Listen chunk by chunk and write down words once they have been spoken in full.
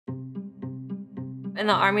In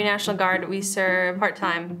the Army National Guard, we serve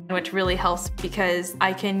part-time, which really helps because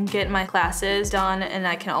I can get my classes done and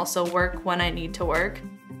I can also work when I need to work.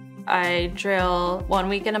 I drill 1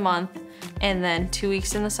 week in a month and then 2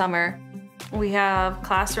 weeks in the summer. We have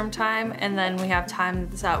classroom time and then we have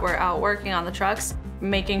times that we're out working on the trucks,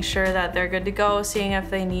 making sure that they're good to go, seeing if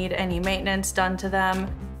they need any maintenance done to them.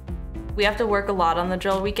 We have to work a lot on the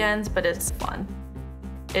drill weekends, but it's fun.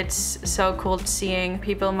 It's so cool seeing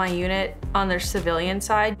people in my unit on their civilian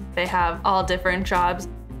side. They have all different jobs.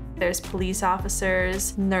 There's police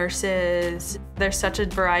officers, nurses. There's such a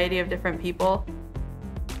variety of different people.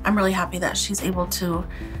 I'm really happy that she's able to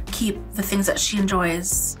keep the things that she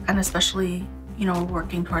enjoys, and especially,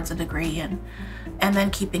 working towards a degree and then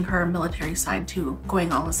keeping her military side too,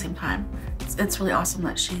 going all at the same time. It's really awesome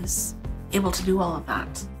that she's able to do all of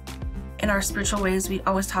that. In our spiritual ways, we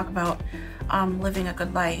always talk about living a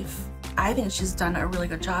good life. I think she's done a really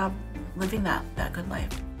good job living that good life.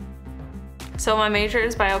 So my major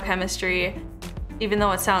is biochemistry. Even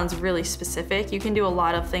though it sounds really specific, you can do a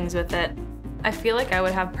lot of things with it. I feel like I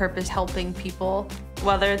would have purpose helping people,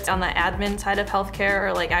 whether it's on the admin side of healthcare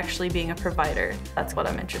or like actually being a provider. That's what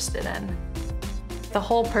I'm interested in. The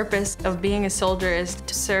whole purpose of being a soldier is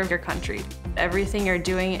to serve your country. Everything you're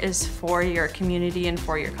doing is for your community and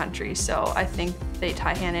for your country, so I think they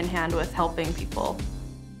tie hand in hand with helping people.